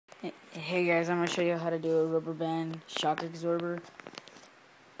Hey guys, I'm gonna show you how to do a rubber band shock absorber.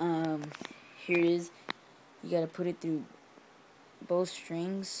 Here it is. You gotta put it through both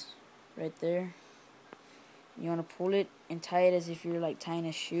strings right there. You wanna pull it and tie it as if you're like tying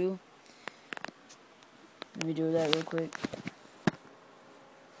a shoe. Let me do that real quick.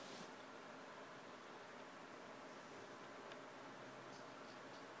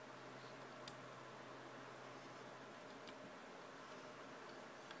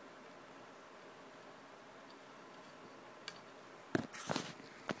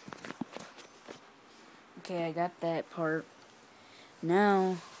 Okay, I got that part.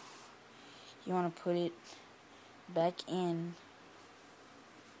 Now you wanna put it back in.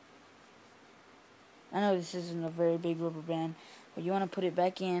 I know this isn't a very big rubber band, but you wanna put it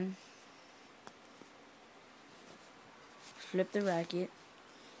back in. Flip the racket.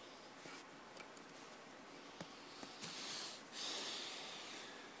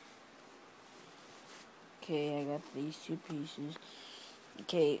 Okay, I got these two pieces.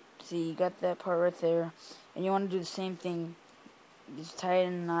 Okay, see, you got that part right there, and you want to do the same thing. Just tie it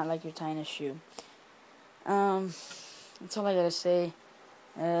in a knot like you're tying a shoe. That's all I gotta say.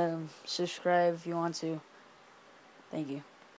 Subscribe if you want to. Thank you.